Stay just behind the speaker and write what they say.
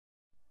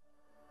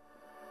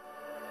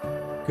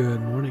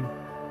Good morning.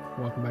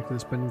 Welcome back to the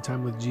Spending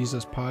Time with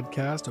Jesus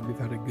podcast. Hope you've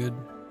had a good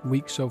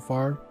week so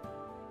far.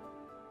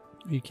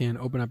 You can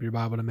open up your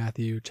Bible to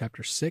Matthew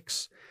chapter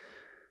 6.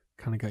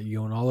 Kind of got you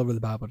going all over the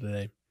Bible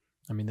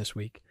this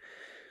week.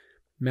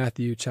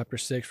 Matthew chapter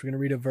 6. We're going to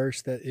read a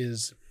verse that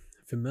is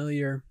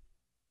familiar,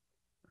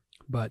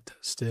 but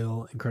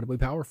still incredibly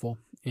powerful.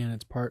 And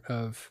it's part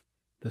of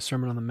the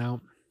Sermon on the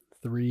Mount,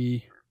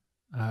 3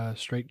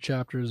 straight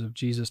chapters of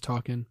Jesus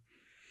talking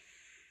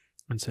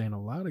and saying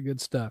a lot of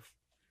good stuff.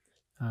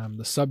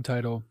 The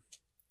subtitle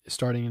is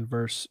starting in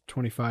verse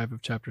 25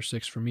 of chapter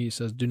 6 for me. It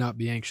says, "Do not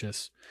be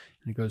anxious."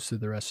 And it goes through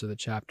the rest of the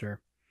chapter.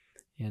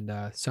 And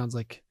sounds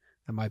like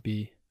that might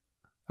be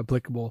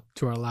applicable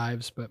to our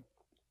lives, but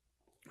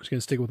I'm just going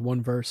to stick with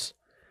one verse.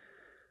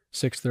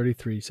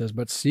 6:33 says,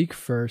 "But seek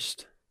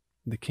first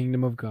the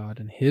kingdom of God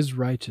and his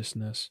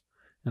righteousness,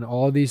 and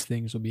all these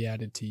things will be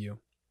added to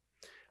you."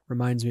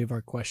 Reminds me of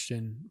our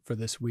question for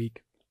this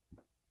week.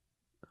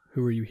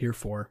 Who are you here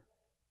for?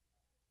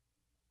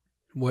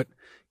 What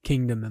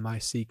kingdom am I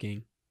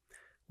seeking?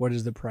 What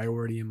is the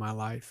priority in my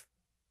life?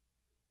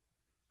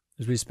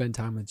 As we spend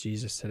time with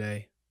Jesus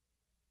today,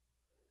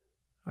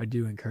 I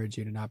do encourage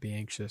you to not be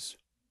anxious,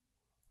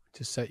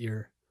 to set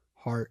your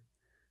heart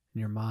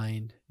and your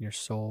mind, and your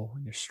soul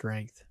and your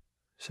strength,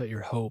 set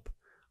your hope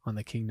on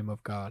the kingdom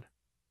of God.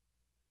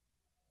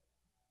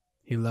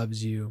 He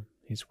loves you.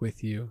 He's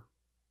with you.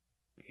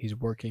 He's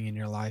working in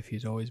your life.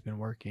 He's always been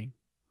working.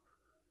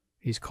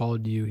 He's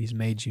called you. He's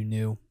made you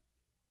new.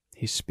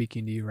 He's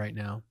speaking to you right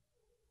now.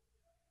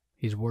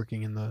 He's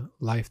working in the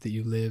life that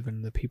you live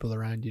and the people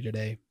around you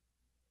today.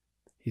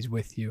 He's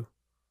with you.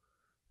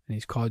 And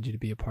he's called you to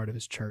be a part of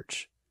his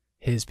church,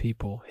 his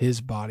people,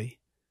 his body,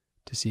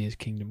 to see his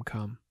kingdom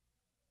come.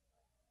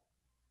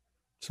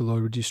 So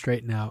Lord, would you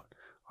straighten out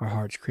our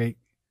hearts, create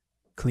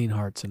clean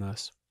hearts in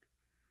us.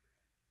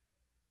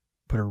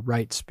 Put a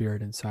right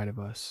spirit inside of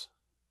us.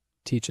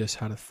 Teach us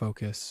how to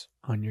focus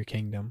on your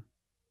kingdom.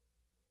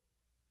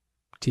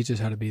 Teach us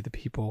how to be the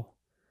people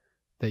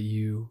that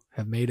you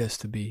have made us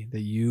to be,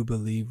 that you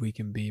believe we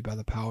can be by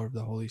the power of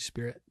the Holy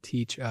Spirit.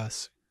 Teach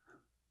us.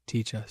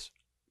 Teach us.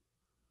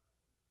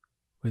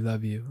 We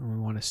love you and we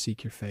want to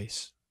seek your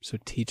face. So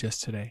teach us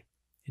today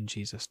in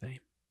Jesus' name.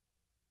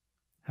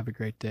 Have a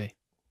great day.